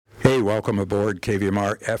welcome aboard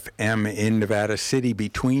KVMR FM in Nevada City.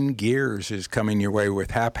 Between Gears is coming your way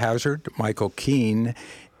with Haphazard, Michael Keene,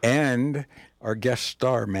 and our guest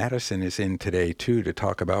star, Madison, is in today, too, to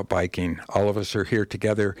talk about biking. All of us are here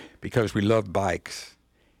together because we love bikes.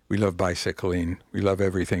 We love bicycling. We love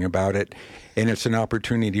everything about it. And it's an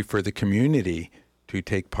opportunity for the community to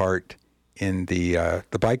take part in the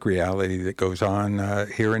bike reality that goes on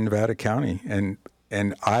here in Nevada County. And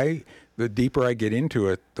the deeper I get into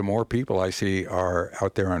it, the more people I see are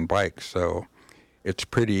out there on bikes. So it's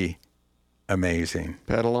pretty amazing.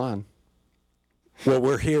 Pedal on. Well,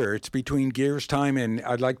 we're here. It's Between Gears time, and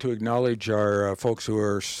I'd like to acknowledge our folks who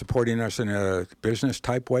are supporting us in a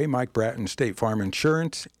business-type way. Mike Bratton, State Farm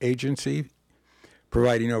Insurance Agency,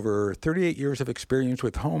 providing over 38 years of experience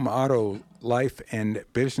with home, auto, life, and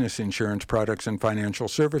business insurance products and financial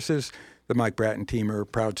services. The Mike Bratton team are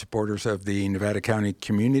proud supporters of the Nevada County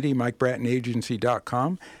community.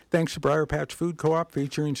 MikeBrattonAgency.com. Thanks to Briar Patch Food Co-op,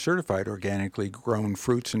 featuring certified organically grown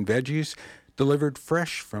fruits and veggies delivered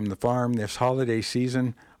fresh from the farm this holiday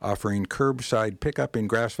season, offering curbside pickup in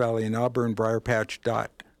Grass Valley and Auburn.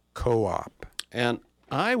 BriarPatch.coop. And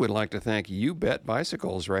I would like to thank You Bet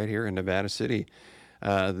Bicycles right here in Nevada City.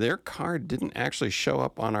 Their card didn't actually show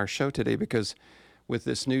up on our show today because with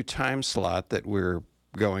this new time slot that we're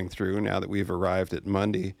going through now that we've arrived at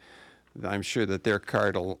Monday, I'm sure that their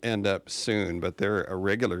card will end up soon, but they're a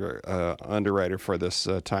regular underwriter for this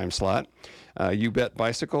time slot. You Bet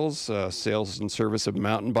Bicycles, sales and service of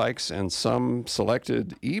mountain bikes and some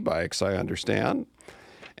selected e-bikes, I understand.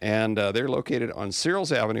 And they're located on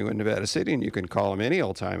Searles Avenue in Nevada City, and you can call them any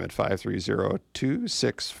old time at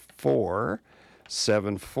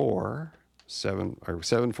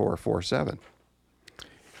 530-264-7447.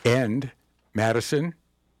 And Madison,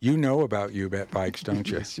 you know about You Bet Bikes, don't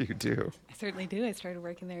you? Yes, you do. I certainly do. I started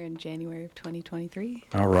working there in January of 2023.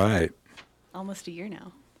 All right. Almost a year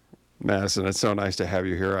now. Madison, it's so nice to have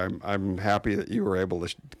you here. I'm happy that you were able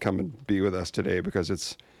to come and be with us today because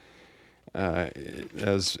it's,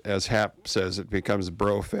 as Hap says, it becomes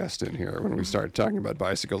bro fest in here when we start talking about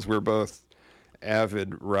bicycles. We're both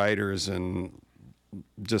avid riders and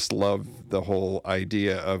just love the whole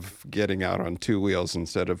idea of getting out on two wheels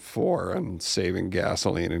instead of four and saving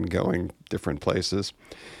gasoline and going different places.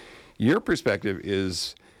 Your perspective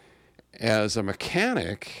is, as a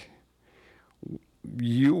mechanic,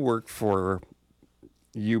 you work for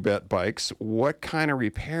You Bet Bikes. What kind of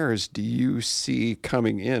repairs do you see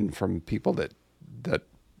coming in from people that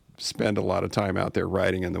spend a lot of time out there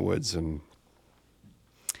riding in the woods? And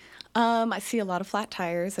I see a lot of flat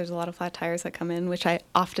tires. There's a lot of flat tires that come in, which I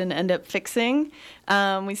often end up fixing.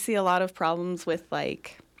 We see a lot of problems with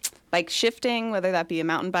like bike shifting, whether that be a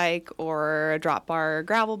mountain bike or a drop bar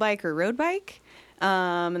gravel bike or road bike.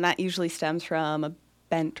 And that usually stems from a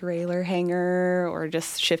bent derailleur hanger or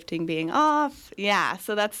just shifting being off. Yeah,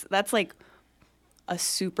 so that's like a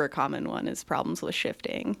super common one is problems with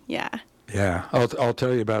shifting. Yeah. Yeah, I'll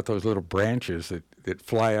tell you about those little branches that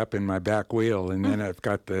fly up in my back wheel, and then I've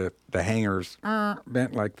got the hangers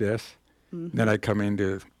bent like this. Mm-hmm. Then I come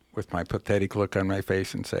into with my pathetic look on my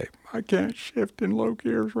face and say, I can't shift in low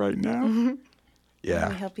gears right now. Mm-hmm. Yeah.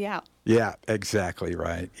 Let me help you out. Yeah, exactly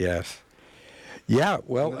right. Yes. Yeah,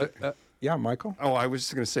 well, yeah, Michael? Oh, I was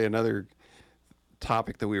just going to say another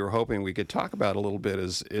topic that we were hoping we could talk about a little bit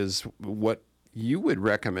is what you would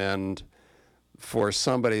recommend for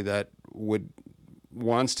somebody that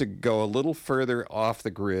wants to go a little further off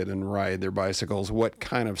the grid and ride their bicycles. What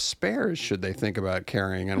kind of spares should they think about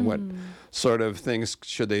carrying, and what sort of things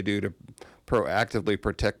should they do to proactively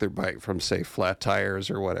protect their bike from, say, flat tires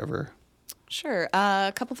or whatever? Sure.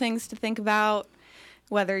 A couple things to think about.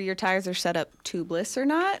 Whether your tires are set up tubeless or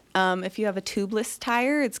not. If you have a tubeless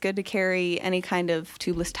tire, it's good to carry any kind of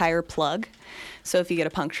tubeless tire plug. So if you get a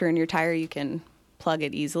puncture in your tire, you can plug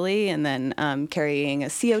it easily, and then carrying a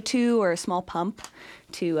CO2 or a small pump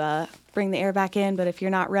to bring the air back in. But if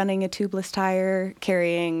you're not running a tubeless tire,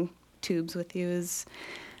 carrying tubes with you is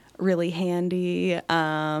really handy.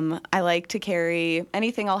 I like to carry,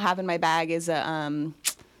 anything I'll have in my bag is a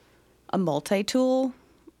multi-tool,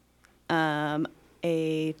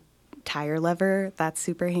 a tire lever. That's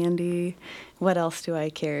super handy. What else do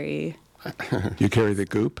I carry? You carry the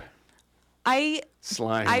goop?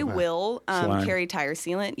 Slime. I will carry tire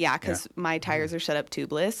sealant, because my tires are set up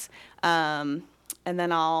tubeless. And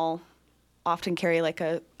then I'll often carry like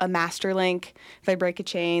a master link if I break a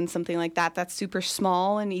chain, something like that. That's super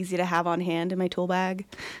small and easy to have on hand in my tool bag.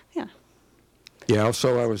 Yeah. Yeah,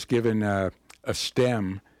 also I was given a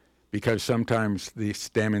stem, because sometimes the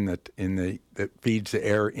stem that feeds the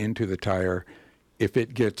air into the tire, if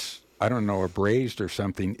it gets I don't know, abrased or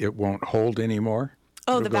something, it won't hold anymore.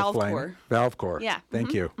 Oh, It'll the go valve flying. core. Valve core. Yeah.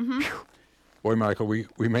 Thank you. Phew. Boy, Michael, we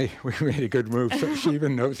made a good move. So she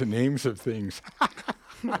even knows the names of things.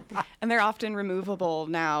 And they're often removable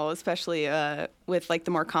now, especially with like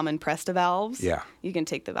the more common Presta valves. Yeah. You can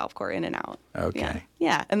take the valve core in and out. Okay. Yeah.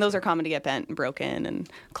 Yeah. And those are common to get bent and broken and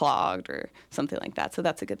clogged or something like that. So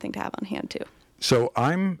that's a good thing to have on hand too. So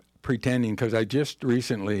I'm pretending, because I just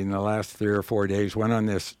recently, in the last 3 or 4 days, went on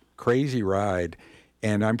this crazy ride,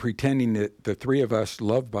 and I'm pretending that the three of us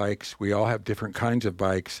love bikes. We all have different kinds of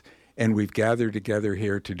bikes, and we've gathered together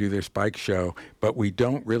here to do this bike show, but we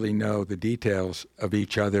don't really know the details of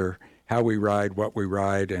each other, how we ride, what we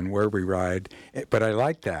ride, and where we ride. But I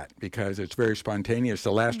like that because it's very spontaneous.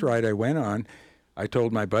 The last ride I went on, I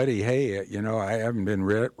told my buddy, hey, you know, I haven't been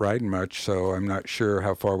riding much, so I'm not sure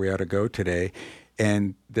how far we ought to go today.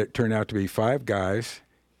 And that turned out to be 5 guys,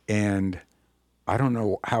 and I don't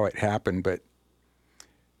know how it happened, but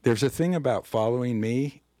there's a thing about following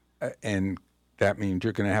me, and that means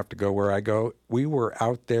you're going to have to go where I go. We were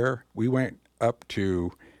out there. We went up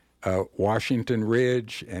to Washington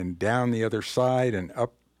Ridge and down the other side and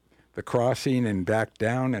up the crossing and back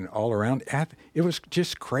down and all around. It was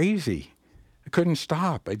just crazy. I couldn't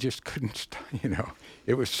stop. I just couldn't stop, you know.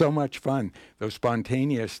 It was so much fun, those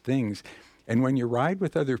spontaneous things. And when you ride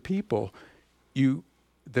with other people,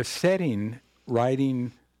 the setting,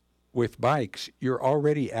 riding with bikes, you're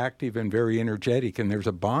already active and very energetic, and there's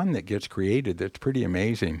a bond that gets created that's pretty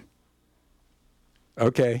amazing.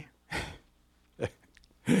 Okay.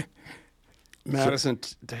 Madison,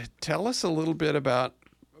 tell us a little bit about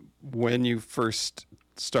when you first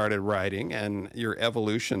started riding and your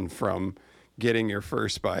evolution from getting your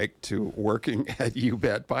first bike to working at You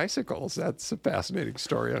Bet Bicycles. That's a fascinating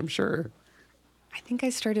story, I'm sure. I think I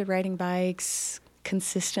started riding bikes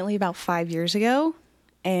consistently about 5 years ago.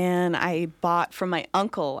 And I bought from my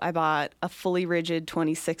uncle, I bought a fully rigid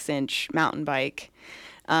 26-inch mountain bike.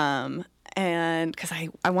 And because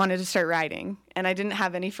I wanted to start riding. And I didn't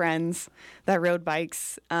have any friends that rode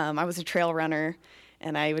bikes. I was a trail runner,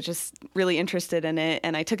 and I was just really interested in it.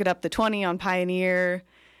 And I took it up the 20 on Pioneer,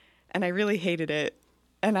 and I really hated it.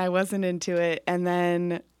 And I wasn't into it. And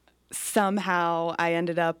then somehow I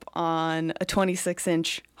ended up on a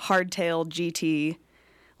 26-inch hardtail GT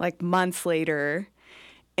like months later.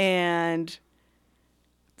 And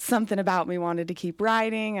something about me wanted to keep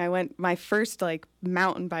riding. My first like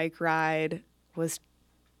mountain bike ride was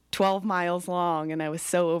 12 miles long, and I was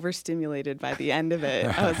so overstimulated by the end of it.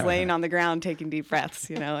 I was laying on the ground taking deep breaths,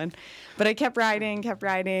 you know, but I kept riding,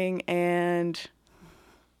 and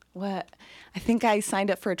I think I signed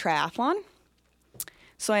up for a triathlon.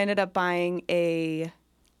 So I ended up buying a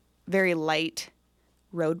very light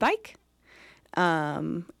road bike,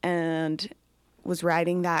 and was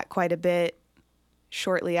riding that quite a bit.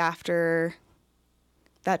 Shortly after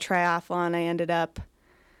that triathlon, I ended up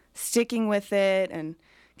sticking with it and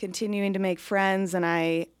continuing to make friends, and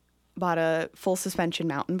I bought a full suspension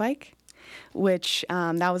mountain bike, which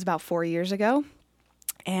that was about 4 years ago,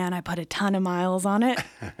 and I put a ton of miles on it.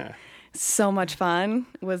 So much fun.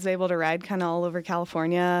 Was able to ride kind of all over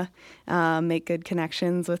California, make good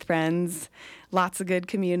connections with friends, lots of good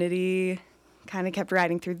community. Kind of kept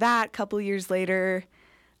riding through that. A couple years later,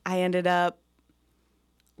 I ended up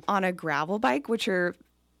on a gravel bike, which are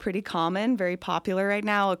pretty common, very popular right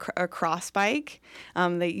now, a cross bike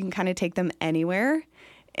that you can kind of take them anywhere.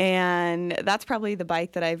 And that's probably the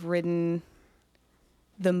bike that I've ridden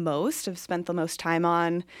the most. I've spent the most time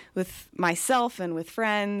on with myself and with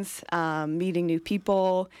friends, meeting new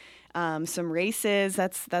people, some races.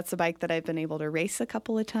 That's a bike that I've been able to race a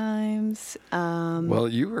couple of times. Well,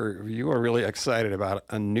 you were really excited about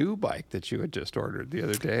a new bike that you had just ordered the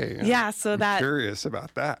other day. Yeah, so I'm curious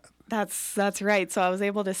about that. That's right. So I was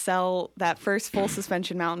able to sell that first full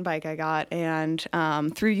suspension mountain bike I got, and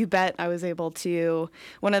through You Bet, I was able to.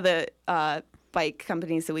 One of the bike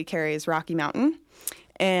companies that we carry is Rocky Mountain,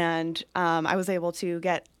 and I was able to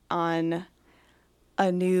get on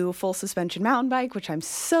a new full suspension mountain bike, which I'm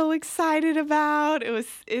so excited about.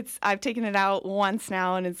 I've taken it out once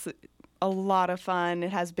now, and it's a lot of fun.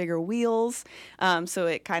 It has bigger wheels, so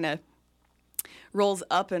it kind of rolls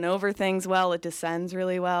up and over things well. It descends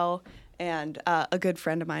really well. And a good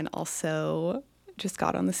friend of mine also just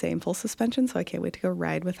got on the same full suspension, so I can't wait to go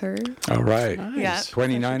ride with her. All right. Nice. Yeah,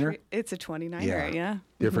 29er? It's a 29er, yeah.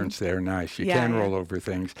 Difference there, nice. You Yeah, can yeah. roll over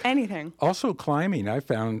things. Anything. Also, climbing, I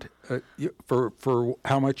found for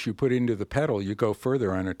how much you put into the pedal, you go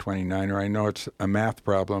further on a 29er. I know it's a math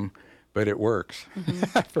problem, but it works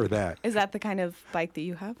for that. Is that the kind of bike that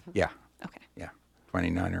you have? Yeah, Okay, yeah.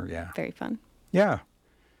 29er, yeah. very fun. Yeah.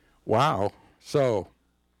 Wow. So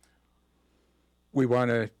we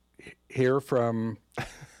want to hear from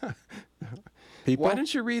people. Why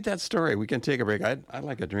don't you read that story? We can take a break. I'd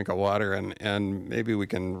like a drink of water, and maybe we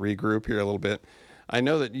can regroup here a little bit. I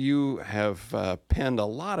know that you have penned a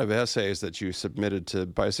lot of essays that you submitted to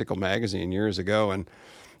Bicycle Magazine years ago, and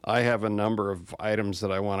I have a number of items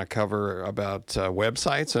that I want to cover about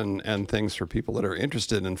websites and things for people that are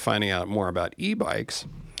interested in finding out more about e-bikes.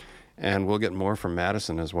 And we'll get more from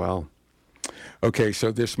Madison as well. Okay,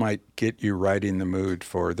 so this might get you right in the mood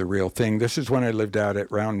for the real thing. This is when I lived out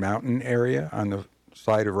at Round Mountain area, on the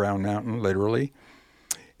side of Round Mountain, literally.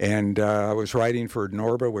 And I was riding for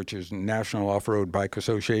NORBA, which is National Off-Road Bike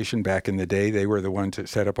Association back in the day. They were the ones that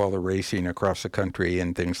set up all the racing across the country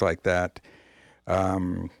and things like that.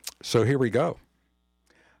 So here we go.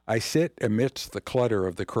 I sit amidst the clutter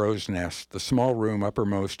of the crow's nest, the small room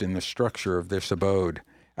uppermost in the structure of this abode.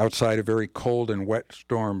 Outside, a very cold and wet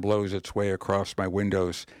storm blows its way across my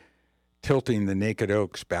windows, tilting the naked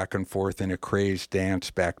oaks back and forth in a crazed dance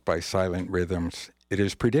backed by silent rhythms. It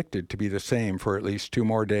is predicted to be the same for at least 2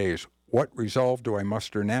 more days. What resolve do I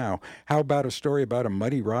muster now? How about a story about a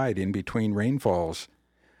muddy ride in between rainfalls?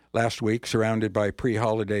 Last week, surrounded by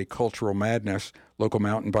pre-holiday cultural madness, local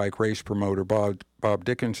mountain bike race promoter Bob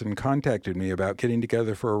Dickinson contacted me about getting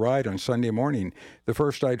together for a ride on Sunday morning, the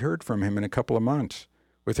first I'd heard from him in a couple of months.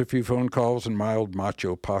 With a few phone calls and mild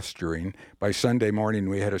macho posturing, by Sunday morning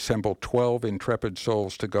we had assembled 12 intrepid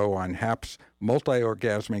souls to go on Hap's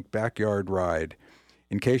multi-orgasmic backyard ride.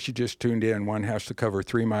 In case you just tuned in, one has to cover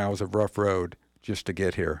 3 miles of rough road just to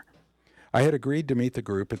get here. I had agreed to meet the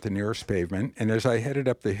group at the nearest pavement, and as I headed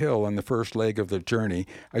up the hill on the first leg of the journey,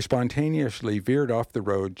 I spontaneously veered off the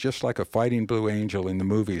road just like a fighting blue angel in the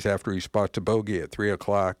movies after he spots a bogey at 3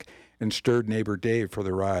 o'clock and stirred neighbor Dave for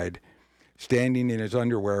the ride. Standing in his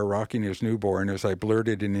underwear, rocking his newborn as I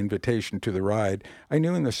blurted an invitation to the ride, I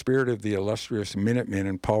knew in the spirit of the illustrious Minutemen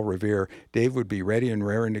and Paul Revere, Dave would be ready and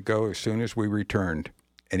raring to go as soon as we returned.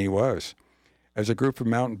 And he was. As a group of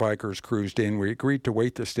mountain bikers cruised in, we agreed to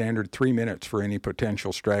wait the standard 3 minutes for any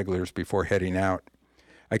potential stragglers before heading out.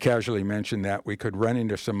 I casually mentioned that we could run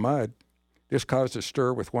into some mud. This caused a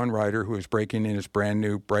stir with one rider who was breaking in his brand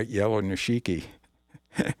new bright yellow Nishiki.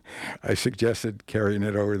 I suggested carrying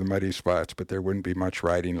it over the muddy spots, but there wouldn't be much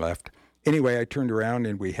riding left. Anyway, I turned around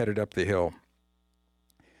and we headed up the hill.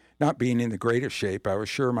 Not being in the greatest shape, I was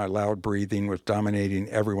sure my loud breathing was dominating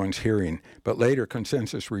everyone's hearing, but later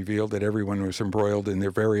consensus revealed that everyone was embroiled in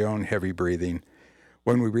their very own heavy breathing.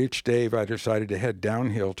 When we reached Dave, I decided to head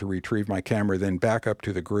downhill to retrieve my camera, then back up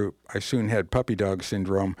to the group. I soon had puppy dog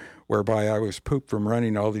syndrome, whereby I was pooped from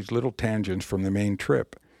running all these little tangents from the main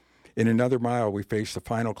trip. In another mile, we faced the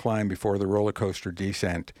final climb before the roller coaster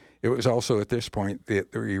descent. It was also at this point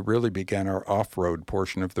that we really began our off-road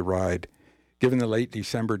portion of the ride. Given the late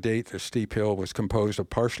December date, the steep hill was composed of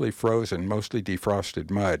partially frozen, mostly defrosted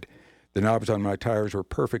mud. The knobs on my tires were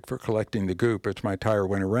perfect for collecting the goop as my tire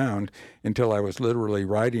went around until I was literally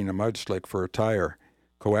riding a mud slick for a tire,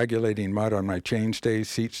 coagulating mud on my chainstays,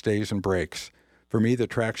 seat stays, and brakes. For me, the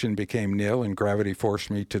traction became nil and gravity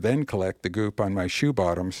forced me to then collect the goop on my shoe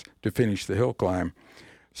bottoms to finish the hill climb.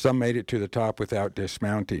 Some made it to the top without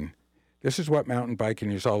dismounting. This is what mountain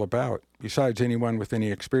biking is all about. Besides, anyone with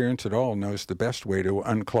any experience at all knows the best way to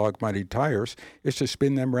unclog muddy tires is to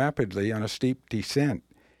spin them rapidly on a steep descent.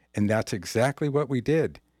 And that's exactly what we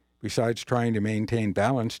did. Besides trying to maintain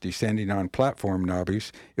balance descending on platform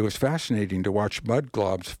knobbies, it was fascinating to watch mud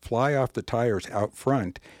globs fly off the tires out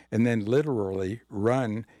front and then literally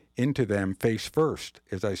run into them face first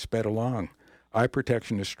as I sped along. Eye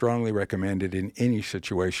protection is strongly recommended in any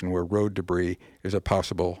situation where road debris is a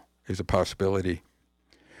possibility.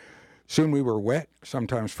 Soon we were wet,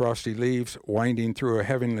 sometimes frosty leaves, winding through a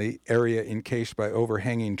heavenly area encased by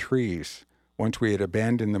overhanging trees. Once we had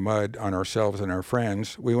abandoned the mud on ourselves and our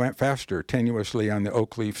friends, we went faster, tenuously on the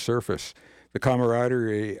oak leaf surface. The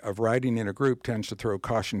camaraderie of riding in a group tends to throw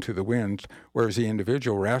caution to the wind, whereas the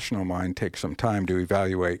individual rational mind takes some time to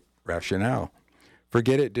evaluate rationale.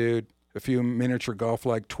 Forget it, dude. A few miniature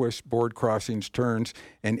golf-like twists, board crossings, turns,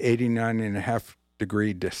 and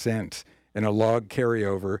 89.5-degree descents, and a log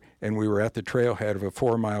carryover, and we were at the trailhead of a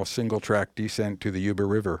 4-mile single-track descent to the Yuba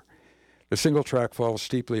River. The single track falls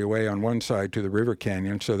steeply away on one side to the river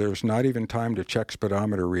canyon, so there was not even time to check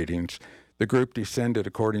speedometer readings. The group descended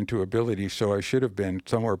according to ability, so I should have been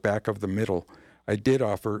somewhere back of the middle. I did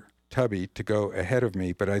offer Tubby to go ahead of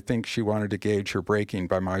me, but I think she wanted to gauge her braking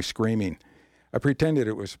by my screaming. I pretended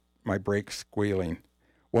it was my brakes squealing.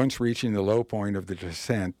 Once reaching the low point of the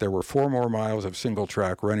descent, there were 4 more miles of single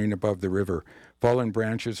track running above the river. Fallen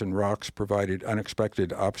branches and rocks provided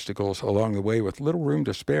unexpected obstacles along the way with little room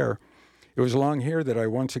to spare. It was along here that I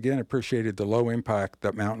once again appreciated the low impact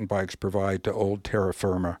that mountain bikes provide to old terra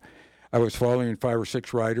firma. I was following 5 or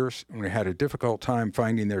 6 riders, and we had a difficult time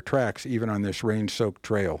finding their tracks even on this rain-soaked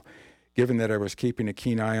trail. Given that I was keeping a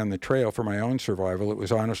keen eye on the trail for my own survival, it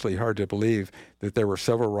was honestly hard to believe that there were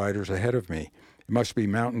several riders ahead of me. It must be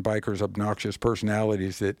mountain bikers' obnoxious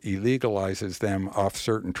personalities that illegalizes them off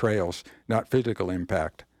certain trails, not physical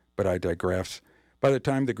impact. But I digress. By the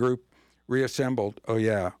time the group reassembled, oh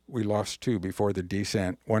yeah, we lost 2 before the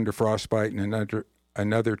descent, one to frostbite and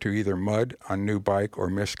another to either mud on new bike or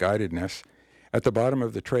misguidedness. At the bottom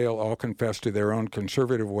of the trail, all confessed to their own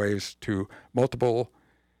conservative ways to multiple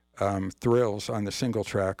thrills on the single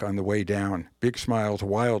track on the way down. Big smiles,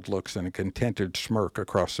 wild looks, and a contented smirk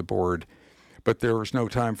across the board. But there was no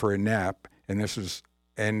time for a nap,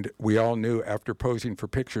 and we all knew after posing for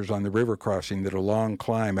pictures on the river crossing that a long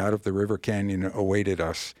climb out of the river canyon awaited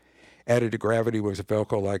us. Added to gravity was a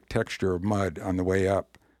Velcro-like texture of mud on the way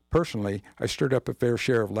up. Personally, I stirred up a fair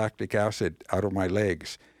share of lactic acid out of my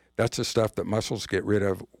legs. That's the stuff that muscles get rid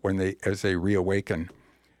of as they reawaken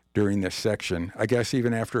during this section. I guess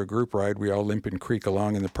even after a group ride, we all limp and creak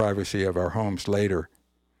along in the privacy of our homes later.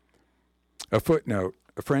 A footnote.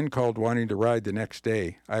 A friend called wanting to ride the next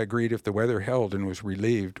day. I agreed if the weather held and was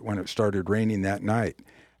relieved when it started raining that night.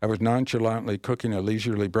 I was nonchalantly cooking a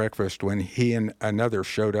leisurely breakfast when he and another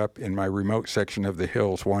showed up in my remote section of the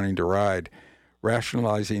hills wanting to ride.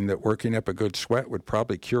 Rationalizing that working up a good sweat would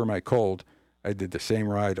probably cure my cold, I did the same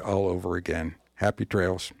ride all over again. Happy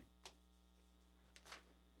trails.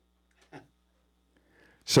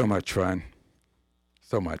 So much fun.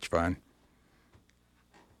 So much fun.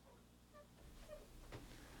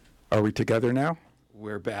 Are we together now?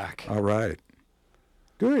 We're back. All right.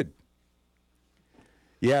 Good.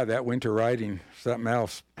 Yeah, that winter riding, something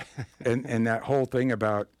else. and that whole thing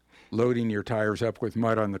about loading your tires up with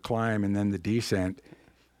mud on the climb and then the descent,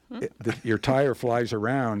 your tire flies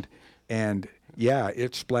around and, yeah,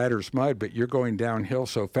 it splatters mud, but you're going downhill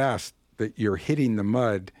so fast that you're hitting the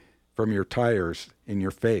mud from your tires in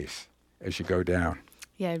your face as you go down.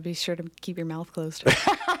 Yeah, be sure to keep your mouth closed.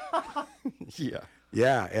 Yeah.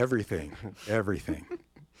 Yeah, everything.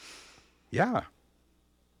 Yeah.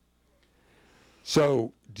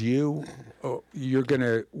 So you're going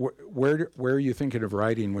to, where are you thinking of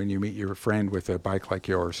riding when you meet your friend with a bike like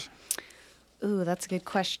yours? Ooh, that's a good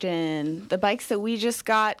question. The bikes that we just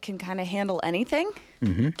got can kind of handle anything.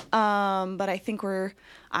 Mm-hmm. But I think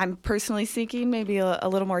I'm personally seeking maybe a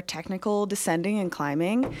little more technical descending and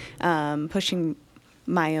climbing, pushing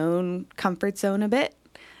my own comfort zone a bit.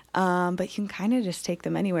 But you can kind of just take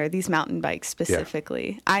them anywhere, these mountain bikes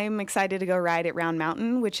specifically. Yeah. I'm excited to go ride at Round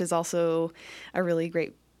Mountain, which is also a really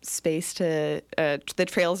great space to, the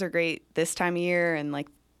trails are great this time of year and like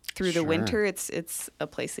through the winter, it's a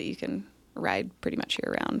place that you can ride pretty much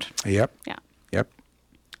year round. Yep. Yeah. Yep.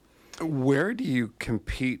 Where do you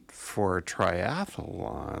compete for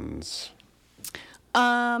triathlons?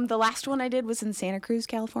 The last one I did was in Santa Cruz,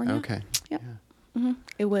 California. Okay. Yep. Yeah. Mm-hmm.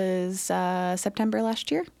 It was September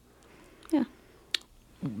last year. Yeah.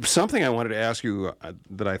 Something I wanted to ask you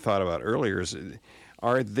that I thought about earlier is,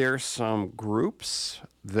 are there some groups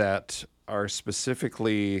that are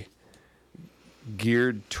specifically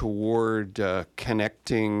geared toward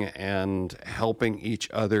connecting and helping each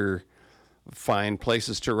other find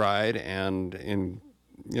places to ride and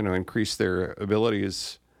increase their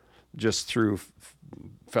abilities just through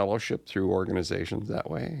fellowship, through organizations that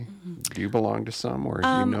way? Mm-hmm. Do you belong to some, or do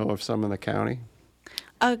you know of some in the county?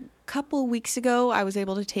 A couple weeks ago, I was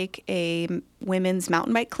able to take a women's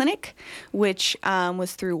mountain bike clinic, which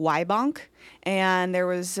was through YBonk, and there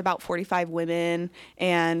was about 45 women,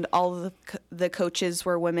 and all of the coaches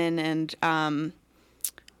were women, and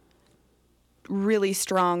really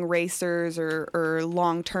strong racers or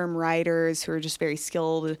long-term riders who are just very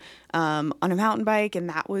skilled on a mountain bike, and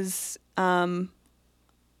that was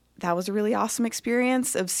a really awesome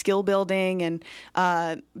experience of skill building and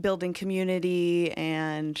building community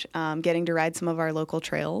and getting to ride some of our local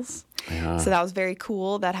trails. Yeah. So that was very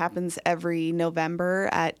cool. That happens every November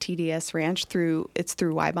at TDS Ranch through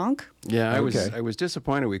YBonk. Yeah, I was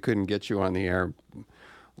disappointed we couldn't get you on the air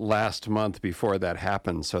last month before that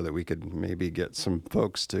happened so that we could maybe get some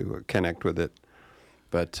folks to connect with it.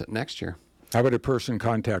 But next year. How about a person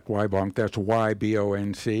contact YBonk? That's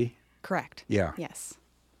YBONC? Correct. Yeah. Yes.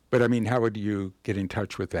 But I mean, how would you get in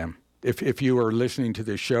touch with them? If you were listening to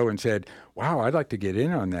this show and said, wow, I'd like to get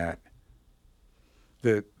in on that.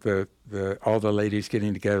 the all the ladies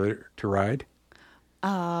getting together to ride?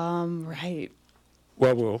 Right.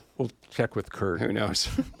 Well, we'll check with Kurt. Who knows?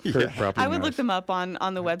 Kurt probably I would knows. look them up on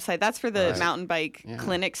the website. That's for the Right. mountain bike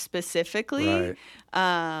clinic specifically. Right.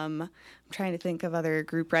 I'm trying to think of other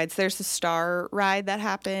group rides. There's the Star Ride that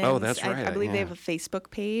happens. Oh, that's right, I believe they yeah. have a Facebook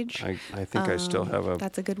page. I think I still have a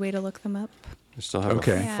That's a good way to look them up.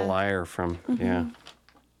 Okay. Yeah. flyer from Great,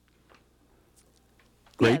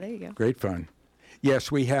 Yeah, there you go. Great fun.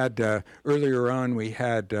 Yes, we had earlier on. We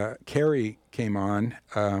had Carrie came on,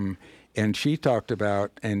 and she talked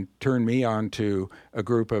about and turned me on to a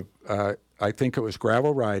group of I think it was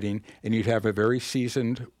gravel riding, and you'd have a very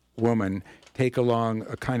seasoned woman take along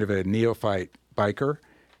a kind of a neophyte biker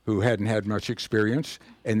who hadn't had much experience,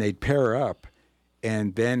 and they'd pair up.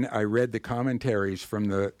 And then I read the commentaries from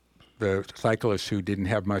the cyclists who didn't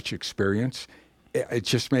have much experience. It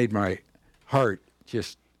just made my heart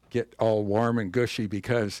just get all warm and gushy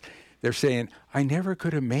because they're saying, I never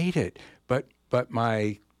could have made it, but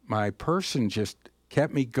my person just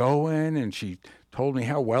kept me going, and she told me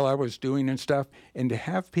how well I was doing and stuff. And to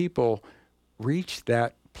have people reach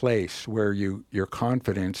that place where your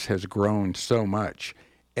confidence has grown so much,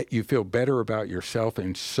 you feel better about yourself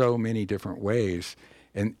in so many different ways.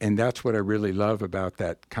 And that's what I really love about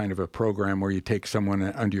that kind of a program where you take someone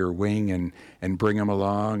under your wing and bring them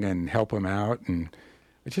along and help them out. And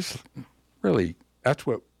it just really, that's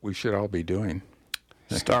what we should all be doing.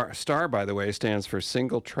 Star, by the way, stands for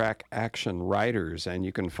Single Track Action Riders, and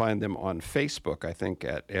you can find them on Facebook, I think,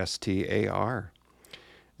 at STAR.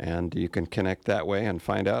 And you can connect that way and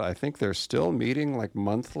find out. I think they're still meeting like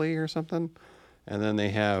monthly or something. And then they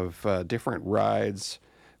have different rides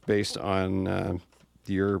based on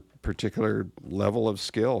your particular level of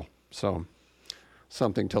skill. So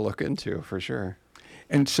something to look into for sure.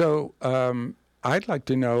 And so I'd like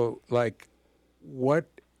to know, like, what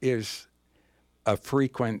is a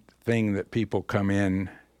frequent thing that people come in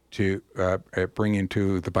to bring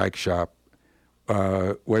into the bike shop,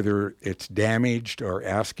 whether it's damaged or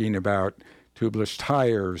asking about tubeless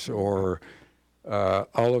tires or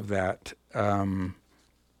all of that.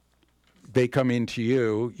 They come into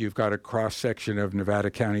you. You've got a cross-section of Nevada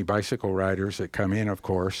County bicycle riders that come in, of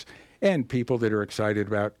course, and people that are excited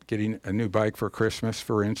about getting a new bike for Christmas,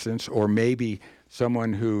 for instance, or maybe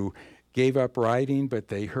someone who gave up riding, but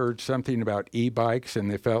they heard something about e-bikes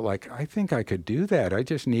and they felt like, I think I could do that. I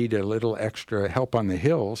just need a little extra help on the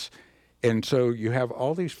hills. And so you have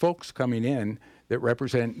all these folks coming in that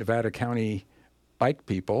represent Nevada County bike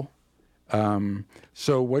people.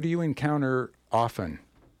 So what do you encounter often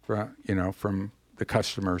from the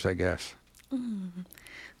customers, I guess?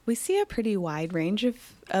 We see a pretty wide range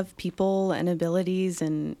of people and abilities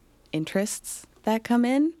and interests that come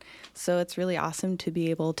in. So it's really awesome to be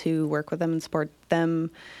able to work with them and support them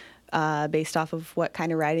based off of what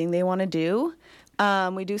kind of riding they want to do.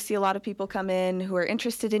 We do see a lot of people come in who are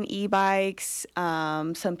interested in e-bikes,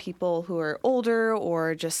 some people who are older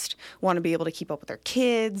or just want to be able to keep up with their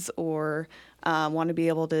kids or want to be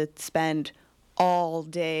able to spend all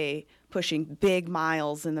day pushing big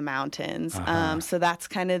miles in the mountains. So that's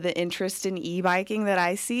kind of the interest in e-biking that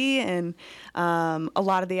I see. And a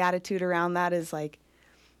lot of the attitude around that is like,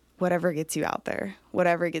 whatever gets you out there,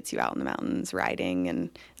 whatever gets you out in the mountains riding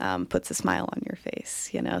and puts a smile on your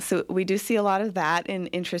face, So we do see a lot of that in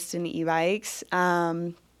interest in e-bikes.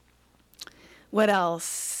 What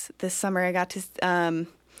else? This summer I got to,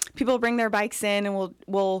 people bring their bikes in and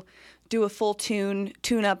we'll do a full tune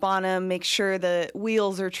up on them, make sure the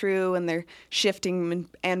wheels are true and they're shifting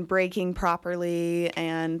and braking properly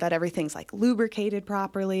and that everything's like lubricated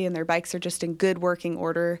properly and their bikes are just in good working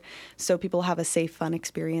order so people have a safe, fun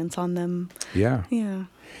experience on them. Yeah. Yeah.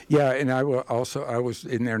 Yeah, and I was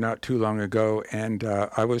in there not too long ago, and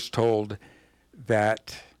I was told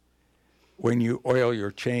that when you oil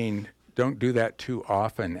your chain, don't do that too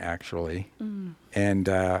often, actually. And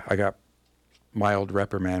I got mild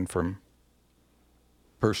reprimand from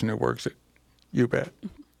person who works at You Bet.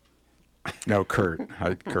 No, Kurt.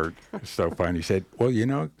 Kurt is so funny. He said, well,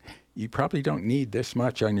 you probably don't need this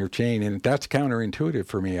much on your chain. And that's counterintuitive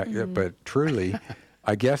for me. But truly,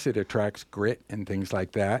 I guess it attracts grit and things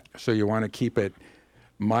like that. So you want to keep it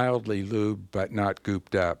mildly lubed but not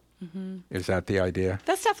gooped up. Is that the idea?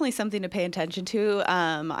 That's definitely something to pay attention to.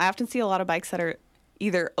 I often see a lot of bikes that are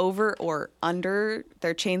either over or under,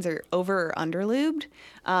 their chains are over or under lubed.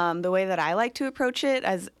 The way that I like to approach it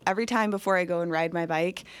is every time before I go and ride my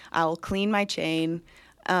bike, I'll clean my chain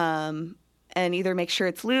and either make sure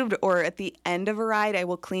it's lubed or at the end of a ride, I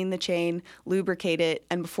will clean the chain, lubricate it,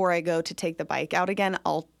 and before I go to take the bike out again,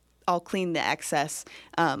 I'll I'll clean the excess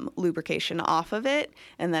lubrication off of it,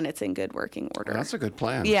 and then it's in good working order. That's a good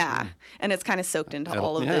plan. Yeah, and it's kind of soaked into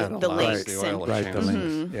all of it the allows links. the oil Right, the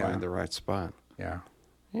links. Yeah. find the right spot. Yeah.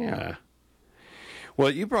 Yeah. Well,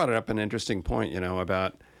 you brought up an interesting point,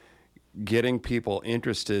 about getting people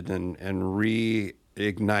interested and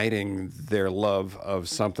reigniting their love of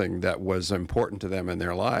something that was important to them in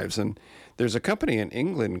their lives. And there's a company in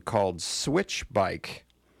England called Switch Bike,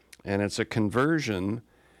 and it's a conversion.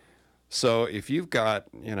 So if you've got,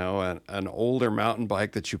 an older mountain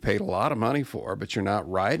bike that you paid a lot of money for, but you're not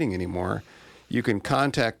riding anymore, you can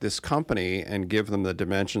contact this company and give them the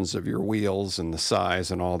dimensions of your wheels and the size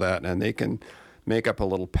and all that, and they can make up a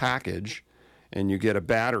little package, and you get a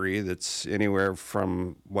battery that's anywhere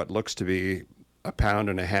from what looks to be 1.5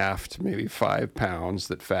 pounds to maybe 5 pounds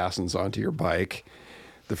that fastens onto your bike.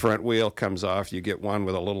 The front wheel comes off. You get one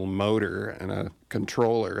with a little motor and a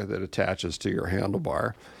controller that attaches to your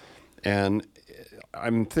handlebar. And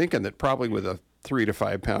I'm thinking that probably with a 3 to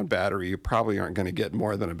 5 pound battery, you probably aren't going to get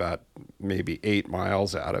more than about maybe 8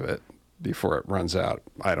 miles out of it before it runs out.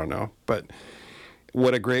 I don't know. But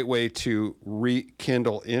what a great way to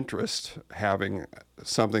rekindle interest, having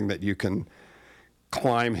something that you can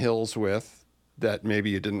climb hills with that maybe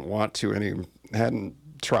you didn't want to and hadn't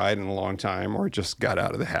tried in a long time, or just got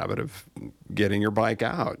out of the habit of getting your bike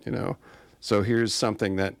out, So here's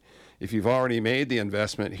something that if you've already made the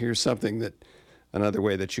investment, here's something that another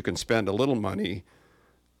way that you can spend a little money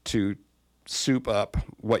to soup up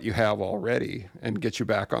what you have already and get you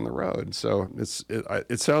back on the road. So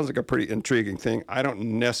it sounds like a pretty intriguing thing. I don't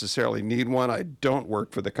necessarily need one. I don't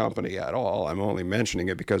work for the company at all. I'm only mentioning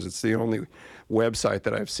it because it's the only website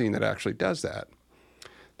that I've seen that actually does that.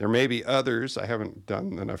 There may be others. I haven't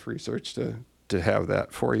done enough research to have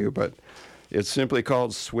that for you, but it's simply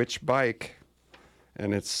called Switch Bike,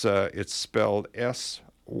 and it's spelled SWYTCH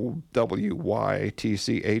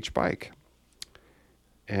Bike.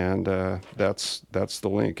 And that's the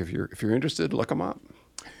link. If you're interested, look them up.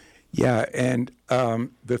 Yeah, and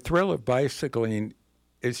the thrill of bicycling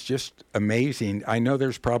is just amazing. I know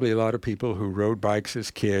there's probably a lot of people who rode bikes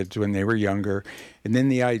as kids when they were younger, and then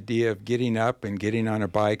the idea of getting up and getting on a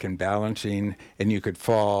bike and balancing, and you could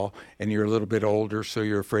fall, and you're a little bit older, so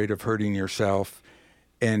you're afraid of hurting yourself,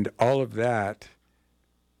 and all of that.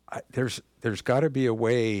 There's got to be a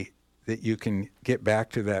way that you can get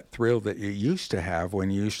back to that thrill that you used to have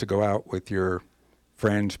when you used to go out with your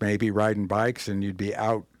friends, maybe riding bikes, and you'd be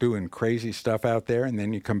out doing crazy stuff out there, and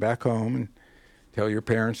then you come back home and tell your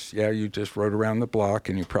parents, yeah, you just rode around the block,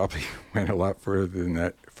 and you probably went a lot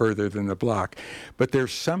further than the block. But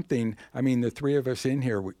there's something, the three of us in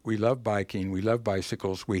here, we love biking, we love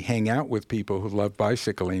bicycles, we hang out with people who love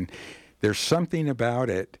bicycling. There's something about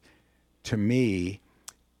it, to me,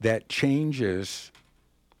 that changes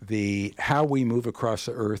how we move across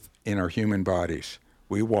the earth in our human bodies.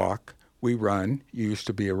 We walk, we run. You used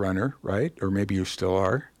to be a runner, right? Or maybe you still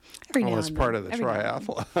are. It's part of the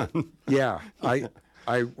triathlon. Yeah.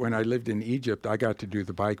 When I lived in Egypt, I got to do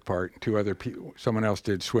the bike part. 2 other people, someone else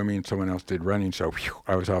did swimming, someone else did running, so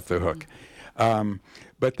I was off the hook.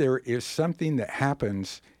 But there is something that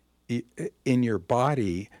happens in your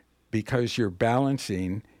body because you're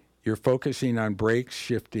balancing, you're focusing on brakes,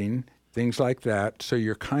 shifting, things like that. So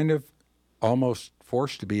you're kind of almost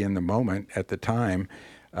forced to be in the moment at the time.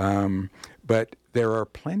 But there are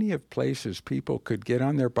plenty of places people could get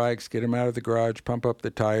on their bikes, get them out of the garage, pump up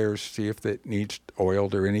the tires, see if it needs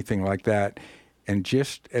oiled or anything like that. And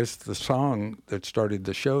just as the song that started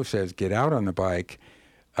the show says, get out on the bike,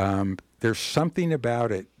 there's something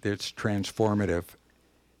about it that's transformative.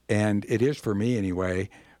 And it is for me anyway.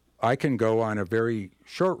 I can go on a very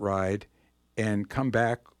short ride and come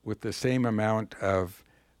back with the same amount of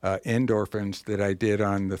endorphins that I did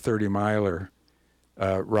on the 30-miler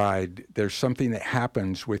ride. There's something that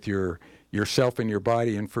happens with yourself and your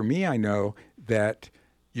body. And for me, I know that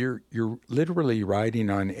you're literally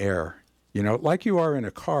riding on air. Like you are in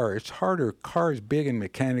a car. It's harder. Car is big and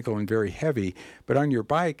mechanical and very heavy. But on your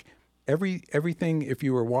bike, everything, if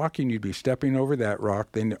you were walking, you'd be stepping over that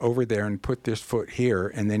rock, then over there and put this foot here,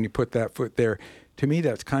 and then you put that foot there. To me,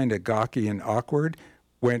 that's kind of gawky and awkward.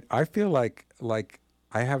 When I feel like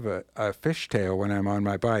I have a fishtail when I'm on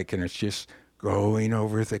my bike, and it's just going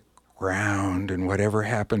over the ground, and whatever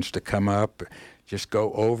happens to come up, just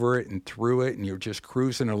go over it and through it, and you're just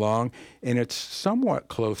cruising along. And it's somewhat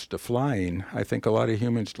close to flying. I think a lot of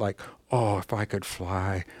humans like, oh, if I could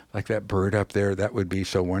fly like that bird up there, that would be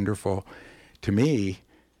so wonderful. To me,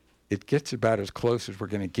 it gets about as close as we're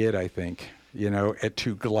going to get, I think,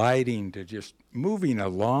 to gliding, to just moving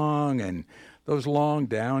along, and those long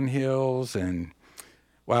downhills. And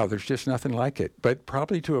wow, there's just nothing like it. But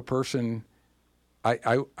probably to a person,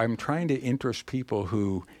 I'm trying to interest people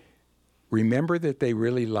who remember that they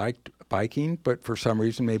really liked biking, but for some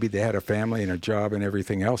reason maybe they had a family and a job and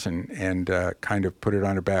everything else, and kind of put it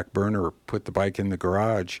on a back burner or put the bike in the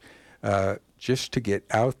garage, just to get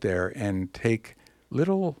out there and take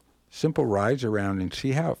little simple rides around and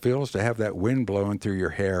see how it feels to have that wind blowing through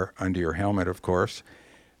your hair under your helmet, of course.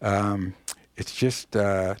 It's just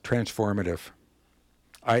transformative.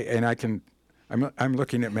 I'm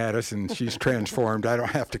looking at Madison. She's transformed. I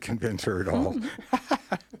don't have to convince her at all.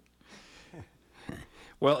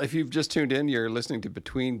 Well, if you've just tuned in, you're listening to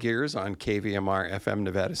Between Gears on KVMR FM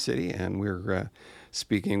Nevada City, and we're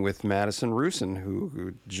speaking with Madison Rusin,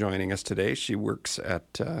 who joining us today. She works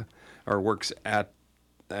at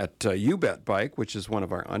UBET Bike, which is one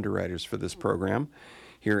of our underwriters for this program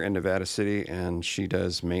here in Nevada City, and she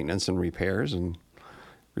does maintenance and repairs a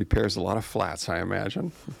lot of flats, I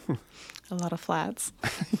imagine. A lot of flats.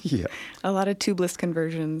 Yeah. A lot of tubeless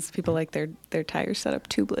conversions. People like their tires set up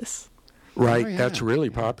tubeless. Right, Oh, yeah. That's really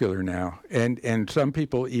popular now. And some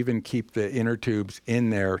people even keep the inner tubes in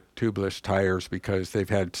their tubeless tires because they've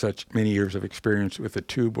had such many years of experience with a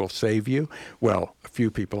tube will save you. Well, a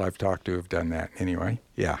few people I've talked to have done that anyway.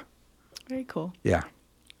 Yeah. Very cool. Yeah.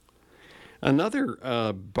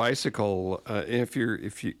 Another bicycle, if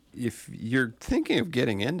you're thinking of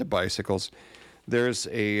getting into bicycles, there's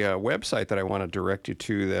a website that I want to direct you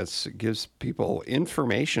to that gives people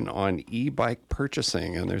information on e-bike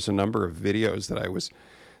purchasing, and there's a number of videos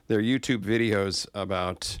they're YouTube videos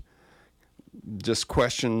about just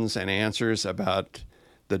questions and answers about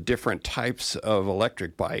the different types of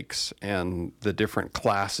electric bikes and the different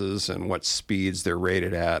classes and what speeds they're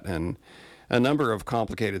rated at, and a number of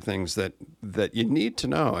complicated things that you need to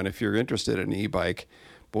know. And if you're interested in an e-bike,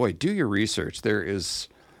 boy, do your research. There is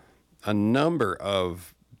a number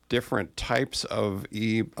of different types of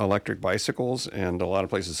electric bicycles and a lot of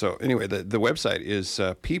places. So anyway, the website is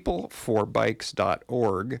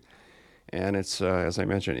peopleforbikes.org, and it's, as I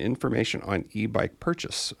mentioned, information on e-bike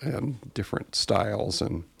purchase and different styles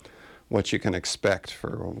and what you can expect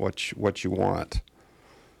for what you want.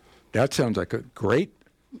 That sounds like a great.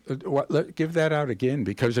 Give that out again,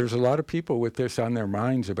 because there's a lot of people with this on their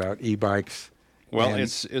minds about e-bikes. Well,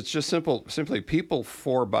 it's just simply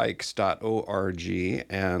peopleforbikes.org,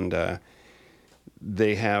 and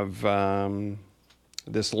they have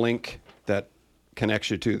this link that connects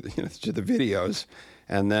you to the videos,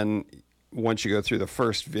 and then once you go through the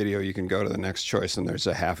first video, you can go to the next choice, and there's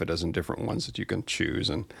a half a dozen different ones that you can choose,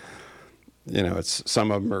 and it's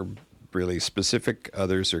some of them are really specific,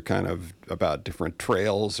 others are kind of about different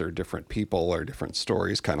trails or different people or different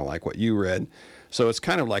stories, kind of like what you read. So it's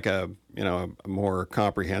kind of like a more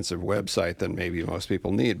comprehensive website than maybe most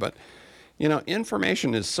people need. But,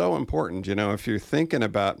 information is so important. If you're thinking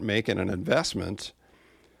about making an investment,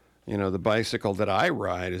 the bicycle that I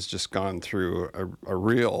ride has just gone through a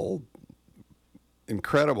real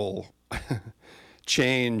incredible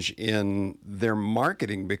change in their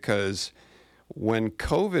marketing, because when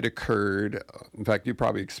COVID occurred, in fact, you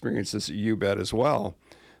probably experienced this at UBET as well,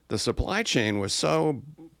 the supply chain was so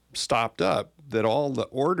stopped up that all the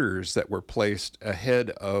orders that were placed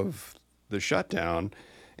ahead of the shutdown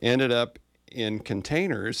ended up in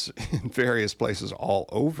containers in various places all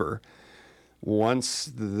over. Once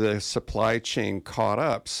the supply chain caught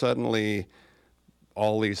up, suddenly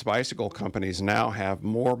all these bicycle companies now have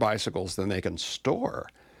more bicycles than they can store.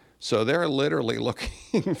 So they're literally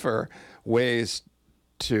looking for ways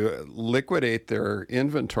to liquidate their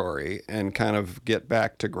inventory and kind of get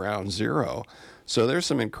back to ground zero. So there's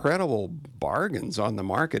some incredible bargains on the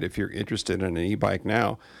market if you're interested in an e-bike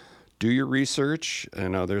now. Do your research.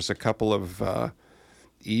 There's a couple of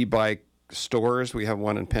e-bike stores. We have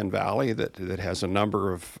one in Penn Valley that has a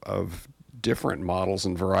number of different models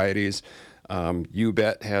and varieties.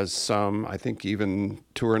 UBET has some. I think even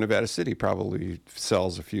Tour Nevada City probably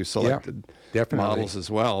sells a few selected models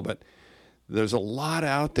as well. But there's a lot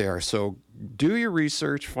out there. So do your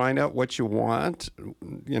research, find out what you want,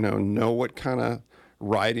 know what kind of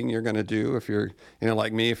riding you're going to do. If you're,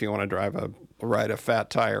 like me, if you want to ride a fat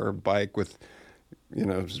tire bike with,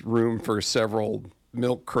 room for several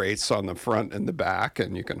milk crates on the front and the back,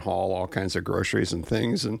 and you can haul all kinds of groceries and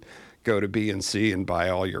things and go to B&C and buy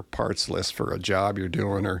all your parts list for a job you're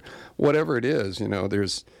doing or whatever it is,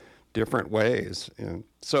 there's different ways. And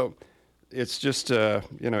so it's just,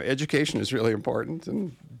 education is really important,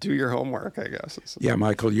 and do your homework, I guess. Yeah,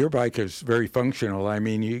 Michael, your bike is very functional. I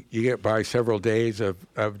mean, you get by several days of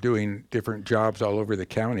doing different jobs all over the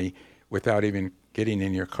county without even getting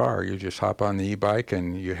in your car. You just hop on the e-bike,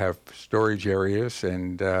 and you have storage areas,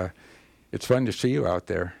 and it's fun to see you out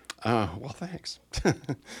there. Well, thanks.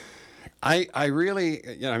 I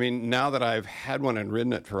really, I mean, now that I've had one and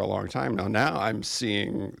ridden it for a long time now I'm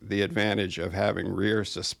seeing the advantage of having rear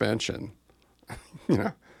suspension.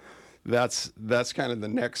 That's kind of the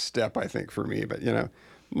next step, I think, for me. But,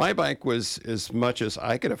 my bike was as much as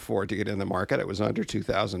I could afford to get in the market. It was under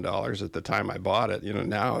 $2,000 at the time I bought it.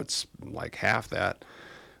 Now it's like half that.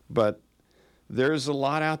 But there's a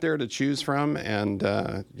lot out there to choose from. And,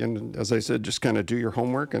 as I said, just kind of do your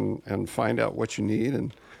homework and find out what you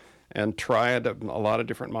need and try a lot of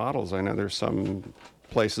different models. I know there's some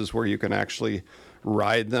places where you can actually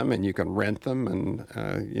ride them and you can rent them. And,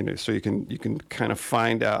 so you can kind of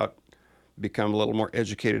find out, become a little more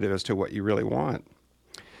educated as to what you really want.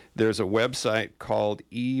 There's a website called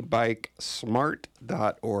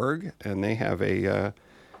ebikesmart.org, and they have a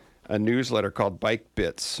newsletter called Bike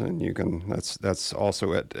Bits, and that's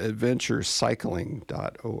also at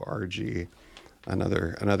adventurecycling.org.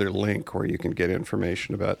 Another link where you can get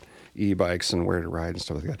information about e-bikes and where to ride and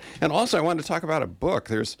stuff like that. And also, I wanted to talk about a book.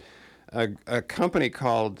 There's a company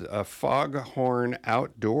called Foghorn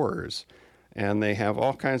Outdoors. And they have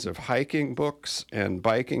all kinds of hiking books and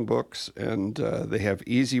biking books, and they have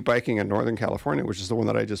Easy Biking in Northern California, which is the one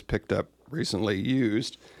that I just picked up recently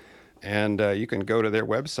used. And you can go to their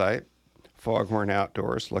website, Foghorn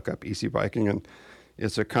Outdoors, look up Easy Biking, and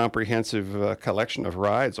it's a comprehensive collection of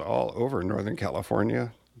rides all over Northern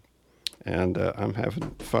California. And I'm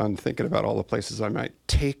having fun thinking about all the places I might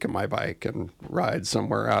take my bike and ride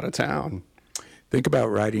somewhere out of town. Think about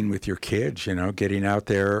riding with your kids, getting out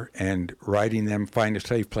there and riding them, find a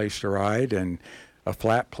safe place to ride and a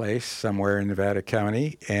flat place somewhere in Nevada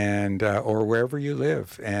County and or wherever you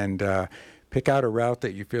live, and pick out a route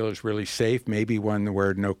that you feel is really safe, maybe one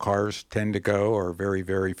where no cars tend to go or very,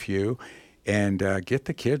 very few, and get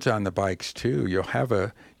the kids on the bikes too. You'll have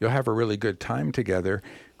a really good time together.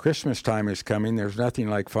 Christmas time is coming. There's nothing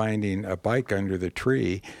like finding a bike under the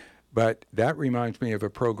tree. But that reminds me of a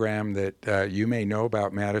program that you may know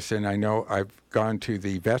about, Madison. I know I've gone to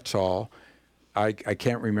the Vets Hall. I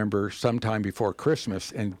can't remember, sometime before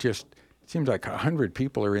Christmas, and just it seems like 100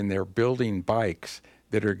 people are in there building bikes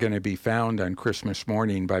that are going to be found on Christmas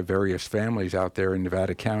morning by various families out there in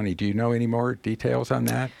Nevada County. Do you know any more details on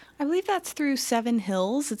that? I believe that's through Seven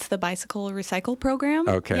Hills. It's the bicycle recycle program.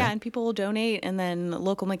 Okay. Yeah, and people will donate, and then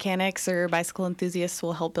local mechanics or bicycle enthusiasts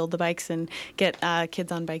will help build the bikes and get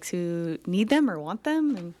kids on bikes who need them or want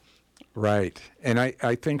them. Right. And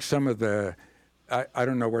I think some of the, I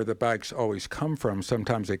don't know where the bikes always come from.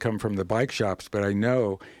 Sometimes they come from the bike shops, but I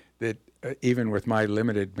know that even with my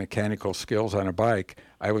limited mechanical skills on a bike,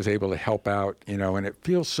 I was able to help out, and it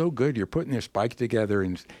feels so good. You're putting this bike together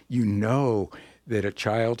and that a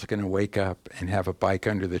child's going to wake up and have a bike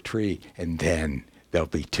under the tree, and then they'll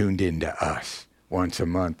be tuned into us once a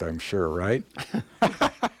month, I'm sure, right?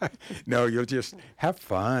 No, you'll just have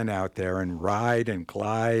fun out there and ride and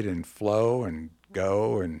glide and flow and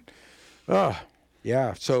go and,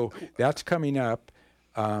 yeah. So that's coming up.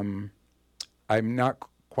 I'm not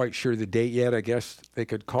quite sure the date yet. I guess they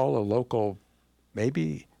could call a local,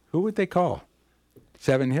 maybe, who would they call?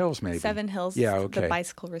 Seven Hills, maybe. Seven Hills, yeah, okay. The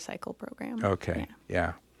bicycle recycle program. Okay,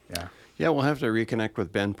 yeah. Yeah, we'll have to reconnect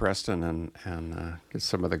with Ben Preston and get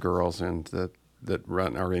some of the girls in that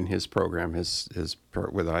are in his program. With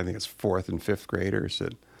I think it's 4th and 5th graders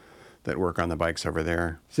that work on the bikes over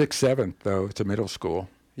there. 6th, 7th though. It's a middle school.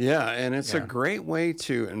 Yeah, and it's a great way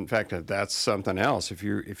to. In fact, that's something else. If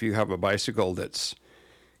you have a bicycle it's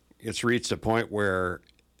reached a point where,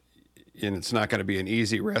 and it's not going to be an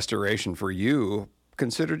easy restoration for you,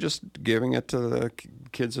 consider just giving it to the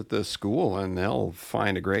kids at the school, and they'll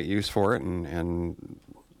find a great use for it and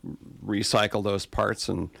recycle those parts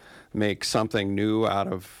and make something new out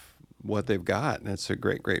of what they've got. And it's a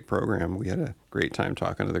great, great program. We had a great time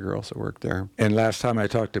talking to the girls that work there. And last time I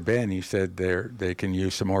talked to Ben, he said they can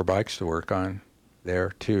use some more bikes to work on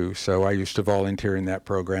there too. So I used to volunteer in that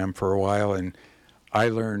program for a while, and I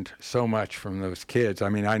learned so much from those kids. I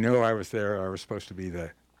mean, I know I was there. I was supposed to be the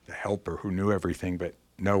helper who knew everything, but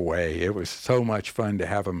no way. It was so much fun to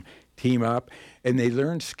have them team up. And they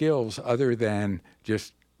learned skills other than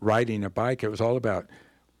just riding a bike. It was all about,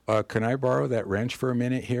 can I borrow that wrench for a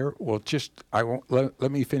minute here? Well, I won't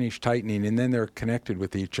let me finish tightening. And then they're connected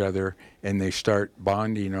with each other, and they start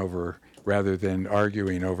bonding over rather than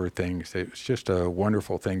arguing over things. It was just a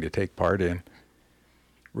wonderful thing to take part in.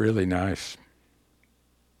 Really nice.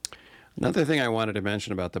 Another thing I wanted to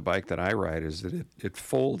mention about the bike that I ride is that it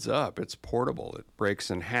folds up. It's portable. It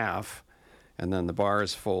breaks in half, and then the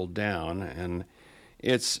bars fold down. And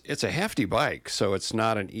it's a hefty bike, so it's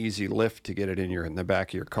not an easy lift to get it in the back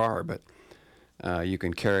of your car, but you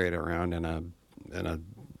can carry it around in a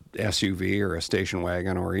SUV or a station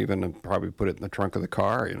wagon, or even probably put it in the trunk of the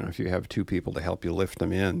car. If you have two people to help you lift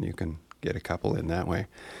them in, you can get a couple in that way.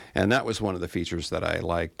 And that was one of the features that I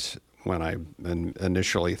liked when I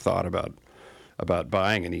initially thought about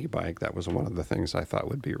buying an e-bike. That was one of the things I thought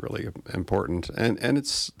would be really important, and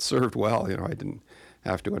it's served well. I didn't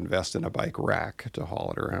have to invest in a bike rack to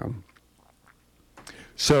haul it around.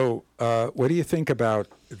 So, what do you think about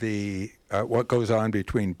the what goes on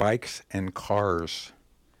between bikes and cars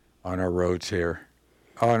on our roads here?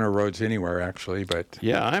 On our roads anywhere, actually, but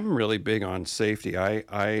yeah, I'm really big on safety. I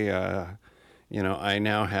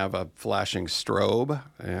now have a flashing strobe,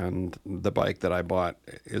 and the bike that I bought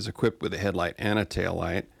is equipped with a headlight and a tail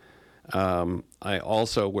light. I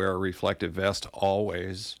also wear a reflective vest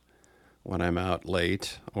always when I'm out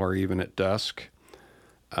late or even at dusk.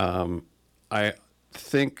 I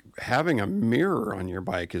think having a mirror on your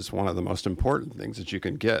bike is one of the most important things that you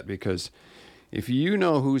can get, because if you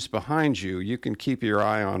know who's behind you, you can keep your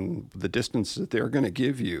eye on the distance that they're going to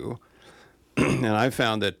give you. And I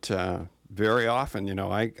found that very often,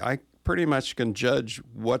 I pretty much can judge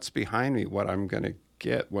what's behind me, what I'm going to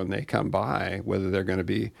get when they come by, whether they're going to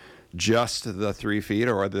be just the 3 feet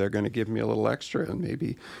or whether they're going to give me a little extra and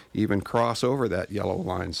maybe even cross over that yellow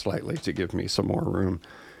line slightly to give me some more room.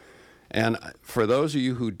 And for those of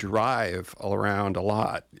you who drive around a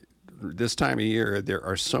lot, this time of year, there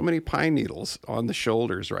are so many pine needles on the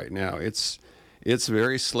shoulders right now. It's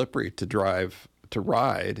very slippery to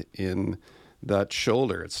ride in that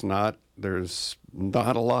shoulder. There's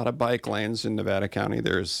not a lot of bike lanes in Nevada County.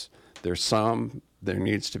 There's some. There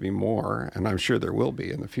needs to be more, and I'm sure there will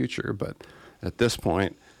be in the future. But at this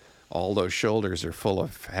point, all those shoulders are full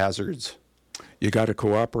of hazards. You got to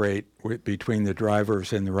cooperate between the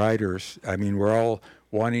drivers and the riders. I mean, we're all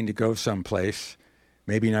wanting to go someplace,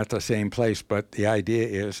 maybe not the same place, but the idea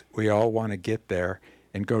is we all want to get there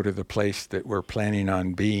and go to the place that we're planning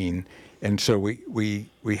on being. And so we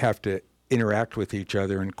have to interact with each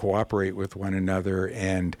other and cooperate with one another,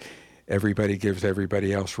 and everybody gives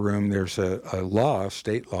everybody else room. There's a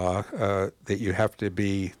state law, that you have to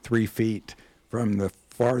be 3 feet from the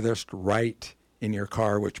farthest right in your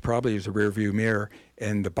car, which probably is a rear view mirror,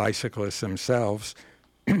 and the bicyclists themselves.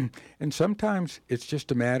 And sometimes it's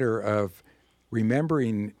just a matter of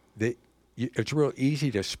remembering that it's real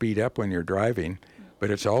easy to speed up when you're driving, but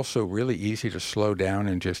it's also really easy to slow down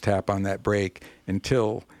and just tap on that brake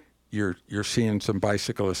until you're seeing some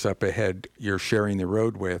bicyclists up ahead you're sharing the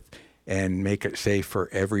road with, and make it safe for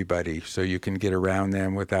everybody so you can get around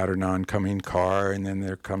them without an oncoming car, and then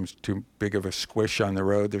there comes too big of a squish on the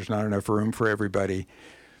road. There's not enough room for everybody.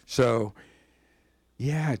 So,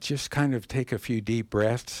 yeah, just kind of take a few deep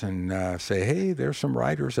breaths and say, hey, there's some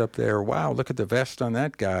riders up there. Wow, look at the vest on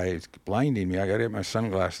that guy. It's blinding me. I got to get my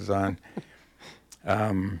sunglasses on.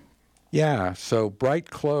 Yeah, so bright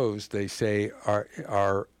clothes, they say,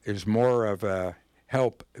 is more of a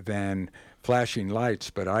help than flashing lights.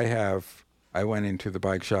 But I went into the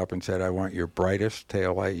bike shop and said, I want your brightest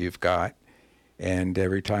taillight you've got. And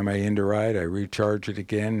every time I end a ride, I recharge it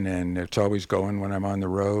again, and it's always going when I'm on the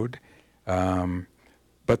road.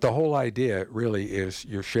 But the whole idea really is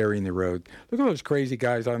you're sharing the road. Look at those crazy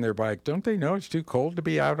guys on their bike. Don't they know it's too cold to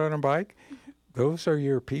be out on a bike? Those are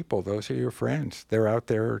your people. Those are your friends. They're out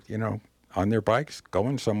there, on their bikes,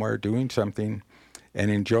 going somewhere, doing something, and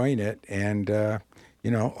enjoying it. And,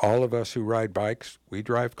 all of us who ride bikes, we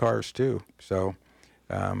drive cars too. So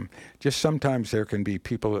just sometimes there can be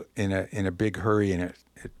people in a big hurry, and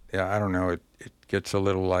I don't know, it gets a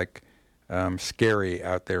little scary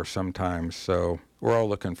out there sometimes. So we're all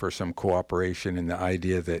looking for some cooperation, and the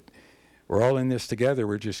idea that we're all in this together.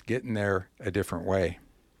 We're just getting there a different way.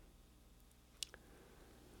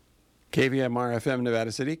 KVMR FM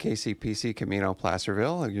Nevada City, KCPC Camino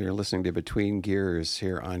Placerville. You're listening to Between Gears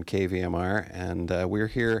here on KVMR, and we're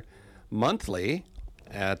here monthly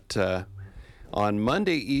on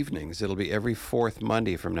Monday evenings. It'll be every fourth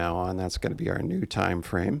Monday from now on. That's going to be our new time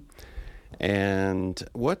frame. And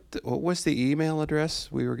what was the email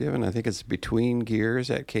address we were given? I think it's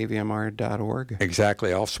betweengears@kvmr.org.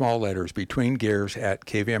 Exactly, all small letters,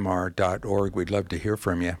 betweengears@kvmr.org. We'd love to hear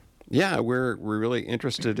from you. Yeah, we're really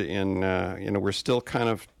interested in, we're still kind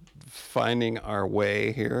of finding our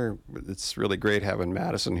way here. It's really great having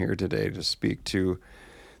Madison here today to speak to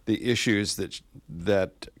the issues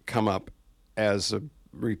that come up as a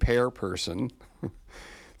repair person,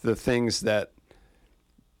 the things that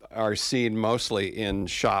are seen mostly in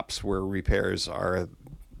shops where repairs are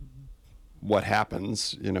what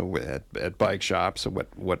happens, at bike shops and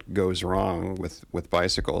what goes wrong with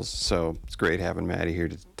bicycles. So it's great having Maddie here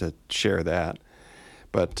to share that.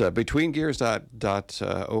 But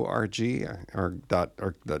betweengears.org or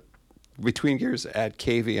betweengears at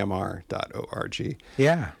kvmr.org.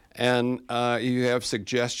 Yeah. And you have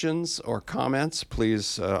suggestions or comments,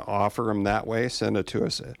 please offer them that way. Send it to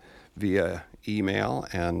us via email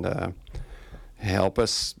and help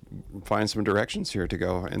us find some directions here to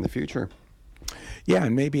go in the future. Yeah,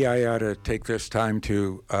 and maybe I ought to take this time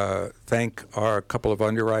to thank our couple of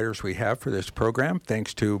underwriters we have for this program.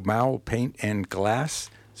 Thanks to Mowell Paint and Glass,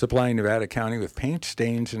 supplying Nevada County with paint,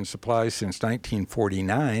 stains, and supplies since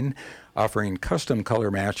 1949, offering custom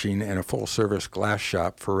color matching and a full-service glass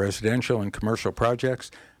shop for residential and commercial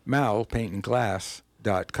projects.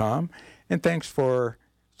 MowellPaintandGlass.com. And thanks for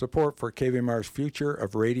support for KVMR's Future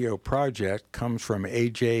of Radio project comes from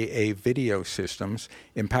AJA Video Systems,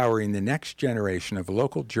 empowering the next generation of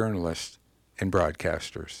local journalists and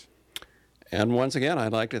broadcasters. And once again,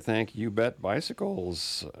 I'd like to thank You Bet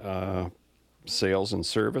Bicycles, sales and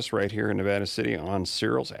service right here in Nevada City on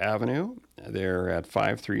Searles Avenue. They're at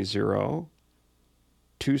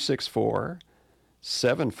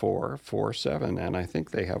 530-264-7447. And I think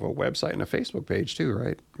they have a website and a Facebook page too,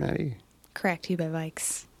 right, Maddie? Correct, You Bet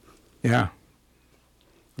Bikes. Yeah.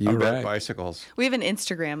 You Bet Bicycles. We have an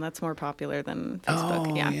Instagram that's more popular than Facebook.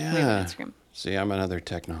 Oh, yeah, we have an Instagram. See, I'm another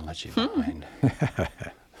technology behind.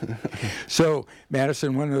 So,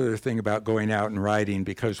 Madison, one other thing about going out and riding,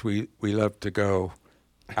 because we love to go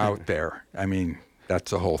out there. I mean, that's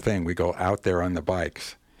the whole thing. We go out there on the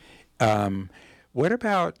bikes. What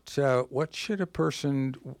about, what should a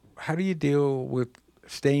person, how do you deal with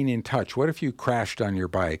staying in touch? What if you crashed on your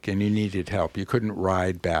bike and you needed help? You couldn't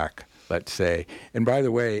ride back, let's say. And by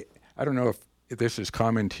the way, I don't know if this is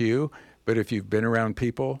common to you, but if you've been around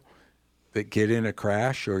people that get in a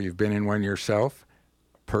crash or you've been in one yourself,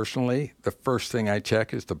 personally, the first thing I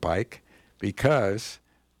check is the bike, because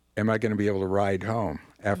am I going to be able to ride home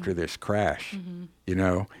after this crash?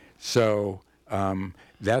 Mm-hmm. So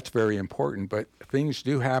that's very important. But things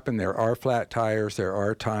do happen. There are flat tires. There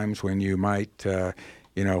are times when you might,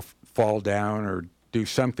 fall down or do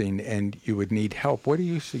something and you would need help. What do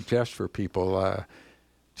you suggest for people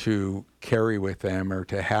to carry with them or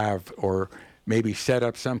to have, or maybe set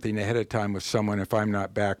up something ahead of time with someone if I'm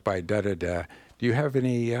not back by da-da-da? Do you have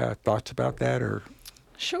any thoughts about that? Or?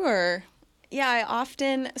 Sure. Yeah, I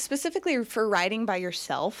often, specifically for riding by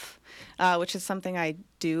yourself, which is something I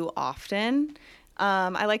do often,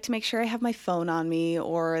 I like to make sure I have my phone on me,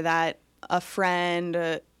 or that a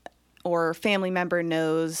friend or family member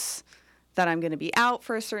knows that I'm going to be out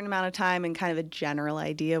for a certain amount of time and kind of a general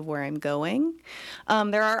idea of where I'm going.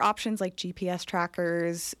 There are options like GPS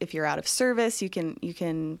trackers. If you're out of service, you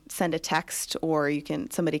can send a text, or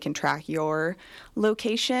somebody can track your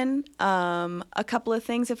location. A couple of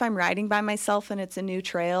things: if I'm riding by myself and it's a new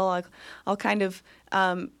trail, I'll kind of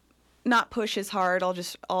not push as hard.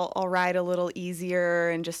 I'll ride a little easier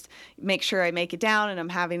and just make sure I make it down and I'm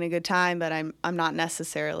having a good time, but I'm not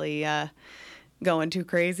necessarily going too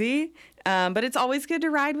crazy. But it's always good to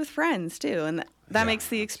ride with friends too, and that makes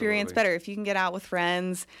the experience better. If you can get out with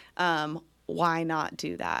friends, why not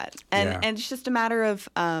do that? And it's just a matter of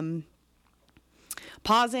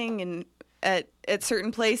pausing and at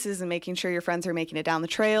certain places and making sure your friends are making it down the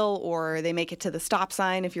trail, or they make it to the stop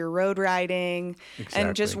sign if you're road riding. Exactly.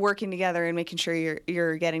 And just working together and making sure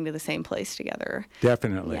you're getting to the same place together.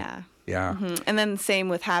 Definitely. Yeah. Yeah. Mm-hmm. And then same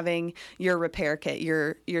with having your repair kit,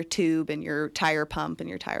 your tube and your tire pump and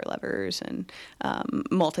your tire levers and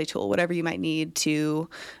multi-tool, whatever you might need to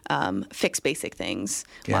fix basic things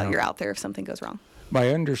while you're out there if something goes wrong. My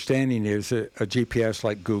understanding is a GPS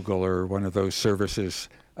like Google or one of those services,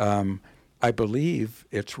 I believe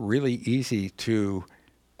it's really easy to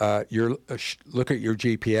look at your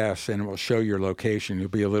GPS and it will show your location. You'll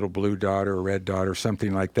be a little blue dot or a red dot or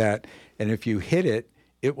something like that. And if you hit it,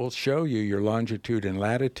 it will show you your longitude and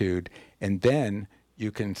latitude, and then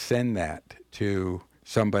you can send that to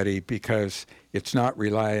somebody, because it's not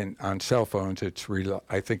reliant on cell phones.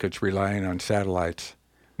 I think it's relying on satellites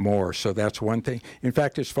more. So that's one thing. In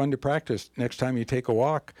fact, it's fun to practice. Next time you take a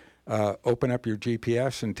walk, open up your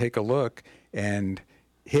GPS and take a look and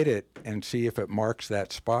hit it and see if it marks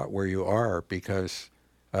that spot where you are, because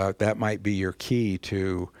that might be your key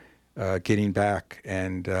to getting back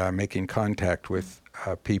and making contact with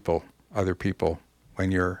other people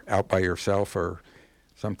when you're out by yourself or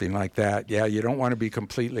something like that. Yeah, you don't want to be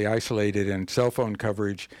completely isolated. And cell phone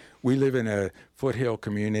coverage, we live in a foothill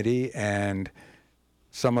community, and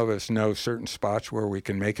some of us know certain spots where we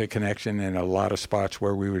can make a connection and a lot of spots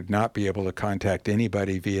where we would not be able to contact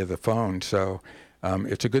anybody via the phone. So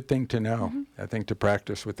it's a good thing to know, I think, to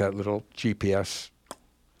practice with that little GPS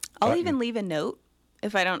I'll button. even leave a note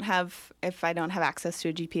if I don't have access to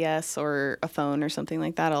a GPS or a phone or something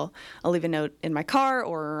like that. I'll leave a note in my car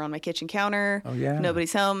or on my kitchen counter. Oh, yeah. If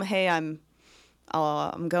nobody's home. Hey, I'm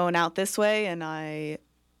going out this way, and I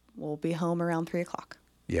will be home around 3:00.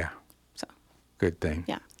 Yeah, So good thing.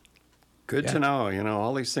 yeah. Good Yeah. to know.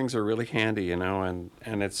 All these things are really handy. And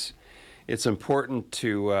it's important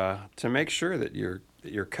to make sure that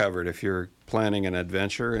you're covered if you're planning an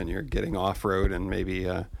adventure and you're getting off road and maybe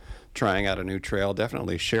trying out a new trail.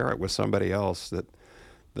 Definitely share it with somebody else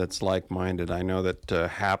that's like-minded. I know that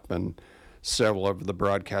Hap and several of the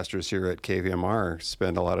broadcasters here at KVMR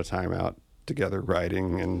spend a lot of time out together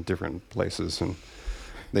riding in different places, and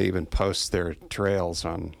they even post their trails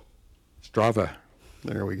on Strava.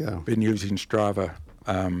 There we go. Been using Strava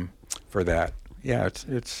for that. Yeah,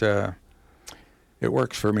 it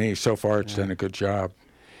works for me. So far, it's done a good job.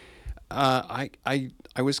 I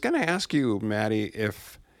was going to ask you, Maddie,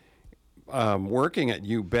 if working at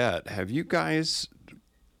You Bet, have you guys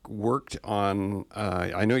worked on?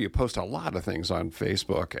 I know you post a lot of things on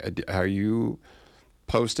Facebook. Are you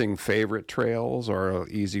posting favorite trails or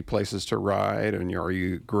easy places to ride, and are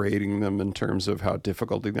you grading them in terms of how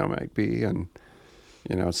difficult they might be? And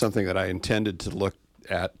it's something that I intended to look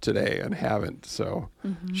at today and haven't. So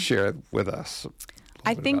share with us.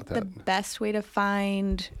 I think the best way to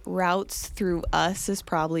find routes through us is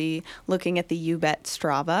probably looking at the YouBet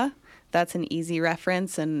Strava. That's an easy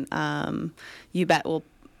reference, and YouBet will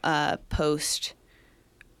post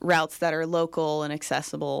routes that are local and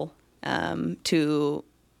accessible to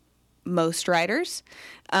most riders.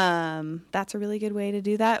 That's a really good way to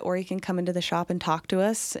do that. Or you can come into the shop and talk to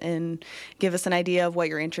us and give us an idea of what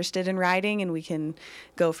you're interested in riding, and we can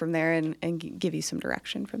go from there and give you some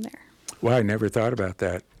direction from there. Well, I never thought about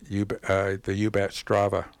that. The YouBet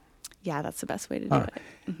Strava. Yeah, that's the best way to do it.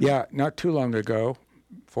 Yeah, not too long ago,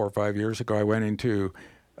 4 or 5 years ago, I went into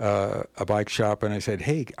a bike shop and I said,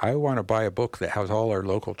 hey, I want to buy a book that has all our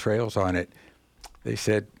local trails on it. They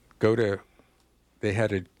said, they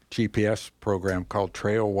had a GPS program called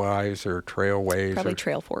TrailWise or Trailways. Probably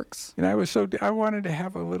Trail Forks. And I wanted to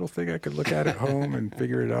have a little thing I could look at home and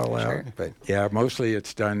figure it all out. But yeah, mostly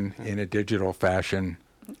it's done in a digital fashion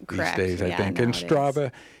Correct. these days, I think. And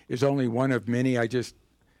Strava is only one of many. I just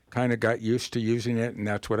kind of got used to using it, and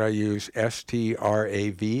that's what I use,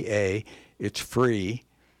 Strava. It's free,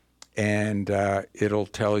 and it'll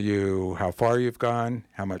tell you how far you've gone,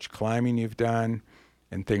 how much climbing you've done,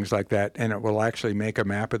 and things like that. And it will actually make a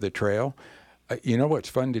map of the trail. You know what's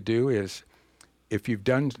fun to do is if you've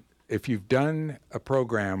done a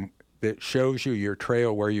program that shows you your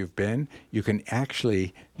trail where you've been, you can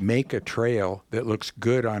actually make a trail that looks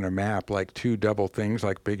good on a map, like 2 double things,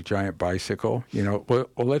 like big giant bicycle. Well,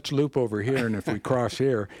 let's loop over here, and if we cross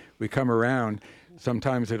here, we come around.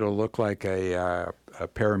 Sometimes it'll look like a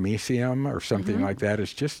paramecium or something like that.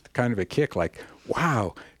 It's just kind of a kick, like,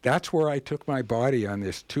 wow, that's where I took my body on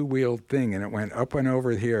this 2-wheeled thing, and it went up and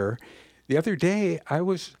over here. The other day, I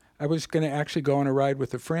was going to actually go on a ride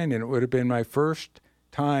with a friend, and it would have been my first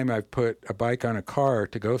time I've put a bike on a car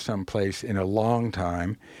to go someplace in a long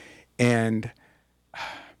time, and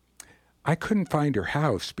I couldn't find her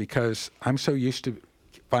house because I'm so used to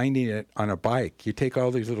finding it on a bike. You take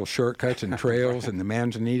all these little shortcuts and trails and the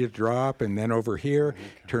Manzanita drop, and then over here,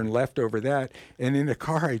 turn left over that. And in the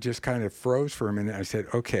car, I just kind of froze for a minute. I said,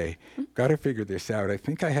 okay, got to figure this out. I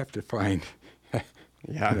think I have to find.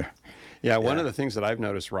 Yeah, one of the things that I've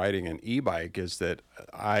noticed riding an e-bike is that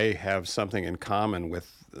I have something in common with,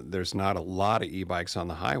 there's not a lot of e-bikes on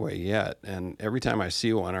the highway yet. And every time I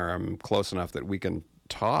see one or I'm close enough that we can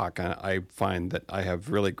talk, I find that I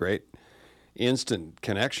have really great instant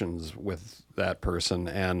connections with that person.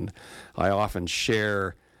 And I often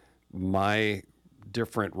share my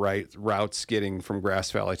different routes getting from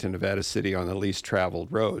Grass Valley to Nevada City on the least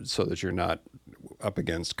traveled roads so that you're not up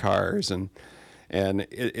against cars. And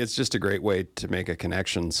it's just a great way to make a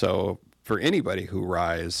connection. So for anybody who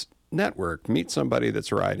rides, network, meet somebody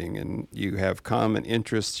that's riding, and you have common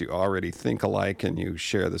interests, you already think alike, and you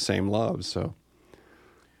share the same love. So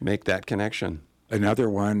make that connection. Another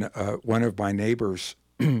one of my neighbors,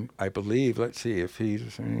 I believe, let's see if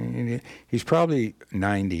he's probably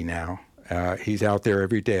 90 now. He's out there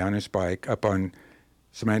every day on his bike up on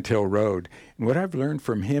Cement Hill Road. And what I've learned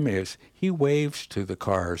from him is he waves to the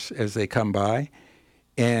cars as they come by,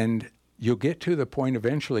 and you'll get to the point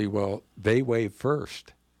eventually, well, they wave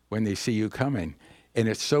first when they see you coming. And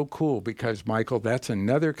it's so cool because, Michael, that's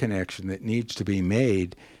another connection that needs to be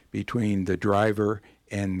made between the driver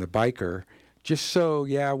and the biker. Just so,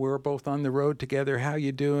 yeah, we're both on the road together. How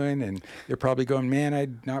you doing? And they're probably going, man,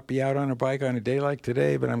 I'd not be out on a bike on a day like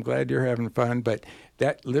today, but I'm glad you're having fun. But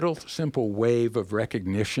that little simple wave of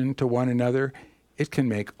recognition to one another, it can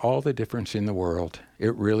make all the difference in the world.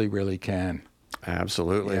 It really, really can.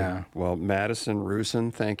 Absolutely. Yeah. Well, Madison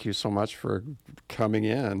Rusin, thank you so much for coming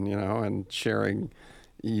in, and sharing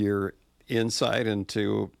your insight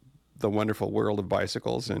into the wonderful world of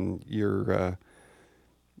bicycles and your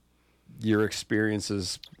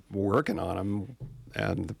experiences working on them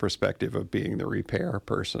and the perspective of being the repair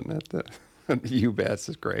person at the UBETS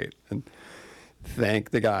is great. And thank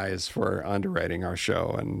the guys for underwriting our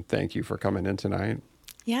show, and thank you for coming in tonight.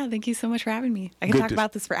 Yeah, thank you so much for having me. I could talk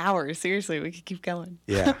about this for hours. Seriously, we could keep going.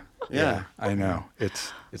 Yeah. Yeah. I know.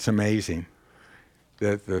 It's amazing.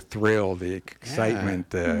 The thrill, the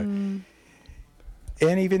excitement, and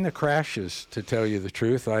even the crashes, to tell you the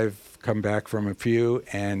truth. I've come back from a few,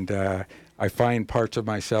 and I find parts of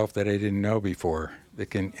myself that I didn't know before.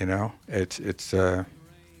 That can, it's a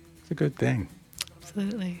good thing.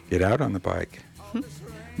 Absolutely. Get out on the bike.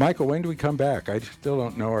 Michael, when do we come back? I still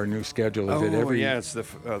don't know our new schedule. Is it every? Yeah, it's the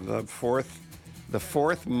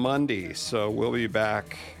fourth Monday. So we'll be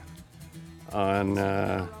back on.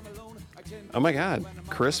 Oh my God,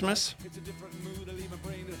 Christmas.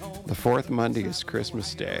 The fourth Monday is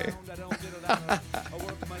Christmas Day.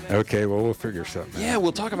 Okay, well, we'll figure something out. Yeah,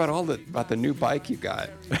 we'll talk about about the new bike you got.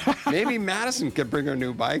 Maybe Madison could bring her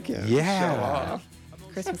new bike in. Yeah. Show off.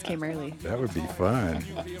 Christmas came early. That would be fun.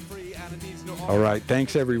 All right,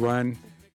 thanks, everyone.